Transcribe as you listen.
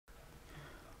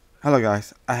Hello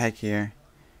guys, iHack here,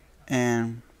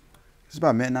 and it's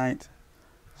about midnight,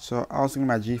 so I was looking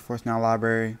at my GeForce Now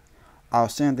library. I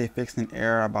was seeing they fixed an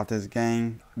error about this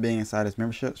game being inside its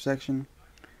membership section.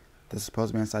 That's supposed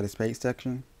to be inside its page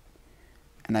section,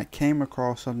 and I came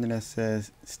across something that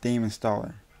says Steam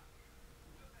installer.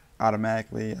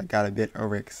 Automatically, I got a bit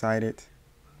overexcited.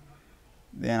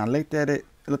 Then I looked at it,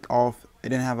 it looked off. It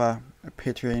didn't have a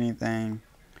picture or anything,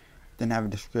 didn't have a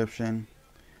description.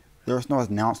 There was no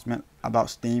announcement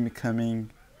about Steam coming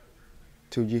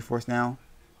to GeForce Now.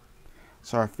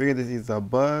 So I figured this is a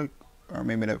bug or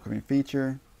maybe an upcoming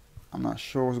feature. I'm not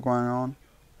sure what's going on.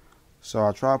 So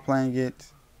I tried playing it.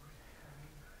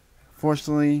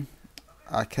 Fortunately,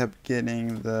 I kept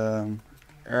getting the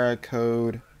error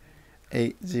code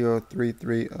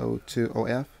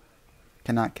 803302OF.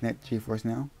 Cannot connect to GeForce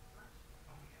Now.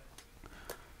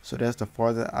 So that's the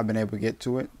farthest I've been able to get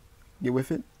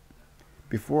with it.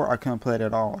 Before, I couldn't play it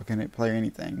at all. I couldn't play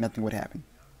anything. Nothing would happen.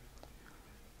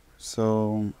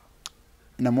 So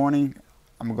in the morning,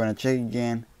 I'm going to check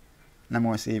again, and I'm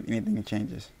going to see if anything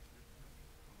changes.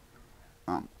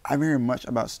 I haven't heard much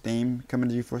about Steam coming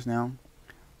to GeForce Now.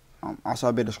 I saw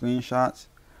a bit of screenshots,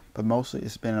 but mostly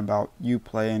it's been about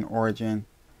Uplay and Origin,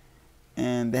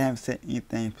 and they haven't said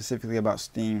anything specifically about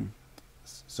Steam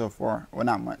so far. Well,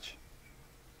 not much.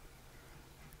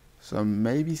 So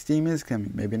maybe Steam is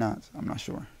coming, maybe not. I'm not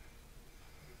sure.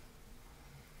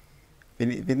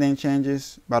 If anything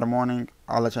changes by the morning,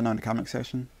 I'll let you know in the comment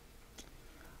section.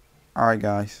 Alright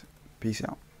guys, peace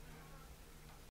out.